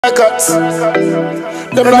records.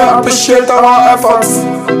 Them not appreciate our efforts.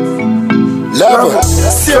 Level.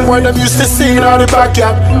 Same way them used to see in all the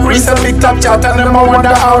backyard. Recently top chat and them I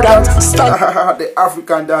wonder how that start. The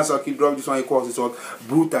African dancer keep drop this one, he calls this one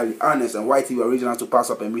brutally honest, and WhyteTvOriginal to pass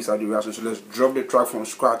up and mix out the reaction. So let's drop the track from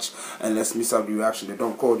scratch and let's mix up the reaction. They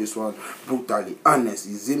don't call this one brutally honest,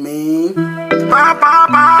 you see me? Coming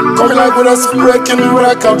like with us breaking the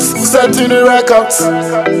records, setting the records.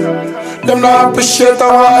 Them not appreciate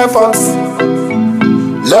our efforts.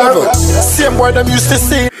 Level. Same way them used to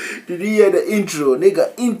see. Did you hear the intro?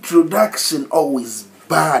 Nigga, introduction always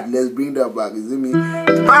bad. Let's bring that back, you see me?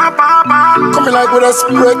 Coming like with us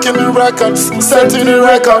breaking the records, setting the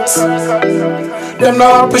records. Them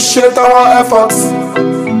not appreciate our efforts.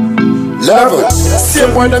 Level.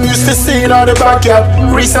 Same way them used to see in all the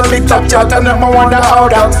backyard. Recently top chat and them I wonder how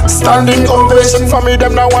that. Standing ovation for me,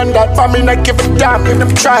 them not want that. For me not give a damn, if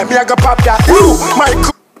them try me I go pop that. Woo,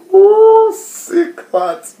 my Oh, sick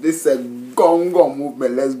heart. This is a gong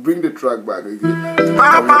movement. Let's bring the track back again.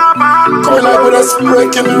 coming like with us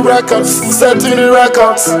breaking the records, setting the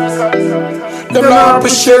records. Them not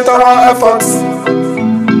appreciate our efforts.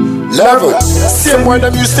 Level. Same way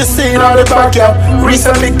them used to see in all the backyard.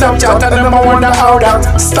 Recently top chat and them I wonder how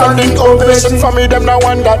that. Standing ovation for me, them not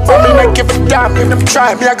want that. For me not give a damn, if them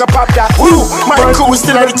try me I go pop that. Woo, my crew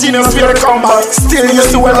still are the genius for the combat. Still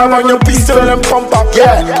used to well I'm on your piece till them pump up.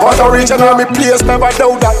 Yeah, but original me place never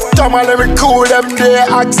doubt that. Come on, let me cool them there,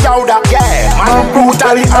 ask louder. Yeah, man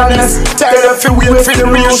brutally honest. Tell them to wait for the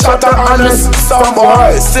real Shatta honest. Some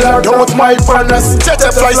boys still I doubt my furnace. Tsetse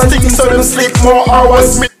Fly Sting so them sleep more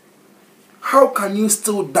hours. How can you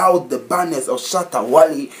still doubt the banners of Shatta,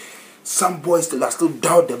 Wale? Some boys still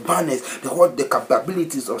doubt the banners, the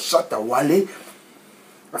capabilities of Shatta, Wale.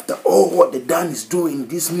 After all what the Dan is doing in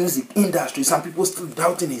this music industry, some people still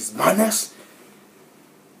doubting his banners.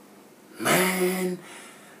 Man,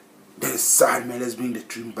 that is sad, man. Let's bring the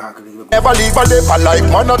tune back a little bit. Never leave a life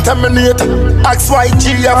alive, man, not terminate. Ask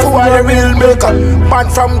YG who are the real maker. Man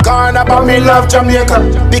from Ghana, but me love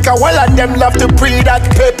Jamaica. Because all of them love to pre that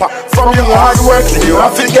paper. From your hard work, you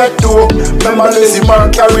have to get to. Remember lazy man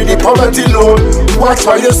carry the poverty load. Watch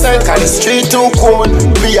what you say, cause the street too cold.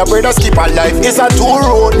 Be a brother, keep alive, it's a two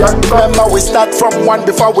road. Remember we start from one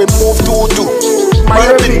before we move to two. My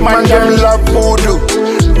big man, them love voodoo.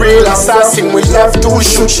 Real assassin, we love to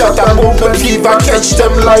shoot. Shatta open fever, catch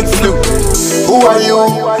them like flu. Who are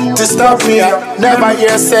you to stop me? Never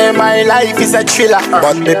hear say my life is a thriller.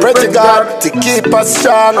 But me pray to God to keep us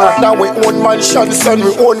strong. Now we own mansions and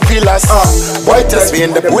we own villas. Whitest we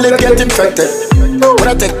in the bullet get infected. When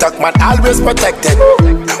I take talk, man, always protected.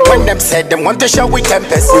 When them said them want to show we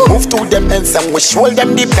tempest, we move to them ends and we show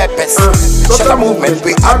them the peppers. Shatta movement,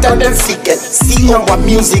 we hotter than secret. See our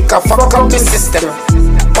music, I fuck up the system.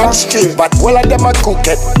 One street, but all of them are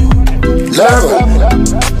crooked. Level.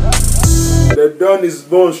 The Don is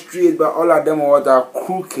born straight, but all of them are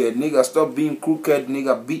crooked. Nigga, stop being crooked,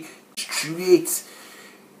 nigga, be straight.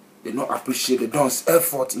 They don't appreciate the Don's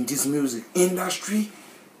effort in this music industry.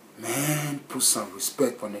 Man, put some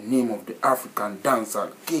respect on the name of the African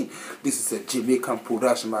dancer king. This is a Jamaican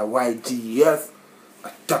production by YGF.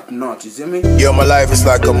 A top notch, you see me? Yo, my life is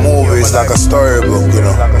like a movie, it's like a storybook, you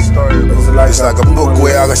know. It's like a book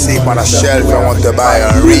where I can sleep on a shelf I want to buy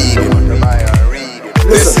and read.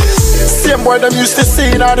 Listen. Same boy them used to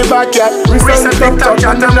see in all the backyard. Recently top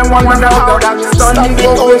chat and them wonder how that. Standing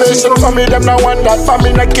ovation for me, them not want that. For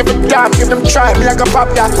me not give a damn, if them try me I go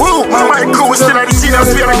pop that. Woo, my crew still are the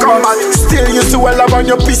genius for the combat. Still used to well have on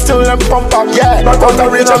your pistol and pump up. Yeah, but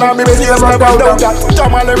original me place never doubt that.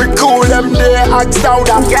 Come on, let me cool them there, ask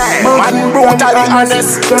louder. Yeah, man brutally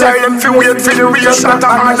honest. Tell them to wait for the real Shatta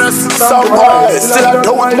honest. Some boys still I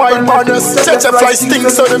doubt my bonus. Tsetse Fly Sting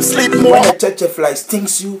so them sleep more. When Tsetse Fly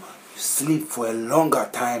stings you, sleep for a longer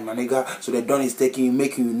time, my nigga. So the Don is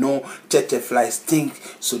making you know Tsetse Fly stink,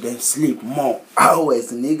 so then sleep more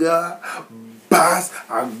hours, nigga. Bass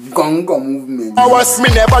and gongo movement. Hours me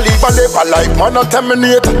never leave a live alive, man, not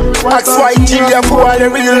terminate. Ask YG who are the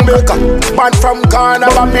real maker. Man from Ghana,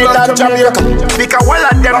 but me love Jamaica. Because all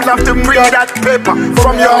of them love to bring that paper.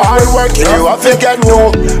 From your hard work, you have to get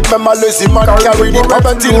no. Remember lazy man carry the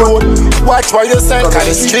poverty load. Watch what you say, cause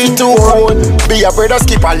the street too cold. Be a brother,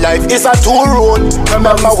 keep alive, it's a two road.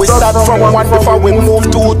 Remember we start from one before we move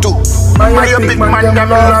to two. My big man, them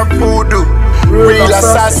love voodoo. Real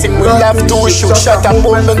assassin, we love to shoot. Shatta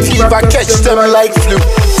movement fever, catch them like flu.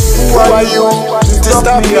 Who are you to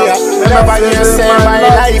stop me? Never hear say my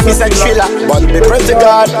life is a thriller. But me pray to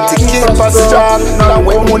God to keep us strong. Now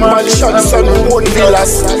we own mansions and we own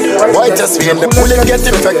villas. Whitest we in the bullet get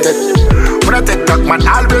infected. For the TikTok man,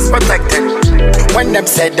 always protected. When them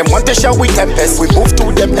said them want to show we tempest, we move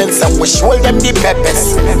to them ends and we show them the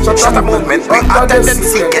peppers. Shatta movement, we hotter than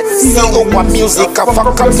secrets. See our music, I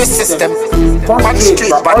fuck up the system. One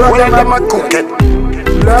street, but all of them are cooking.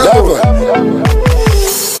 Level.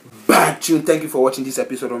 Bad tune. Thank you for watching this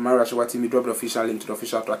episode of my Shatta TV. Drop the official link to the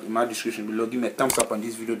official track in my description below. Give me a thumbs up on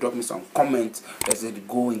this video. Drop me some comments. Let's get it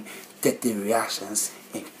going. 30 reactions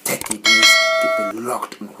in 30 days. Keep it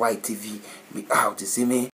locked on White TV. Be out. You see me?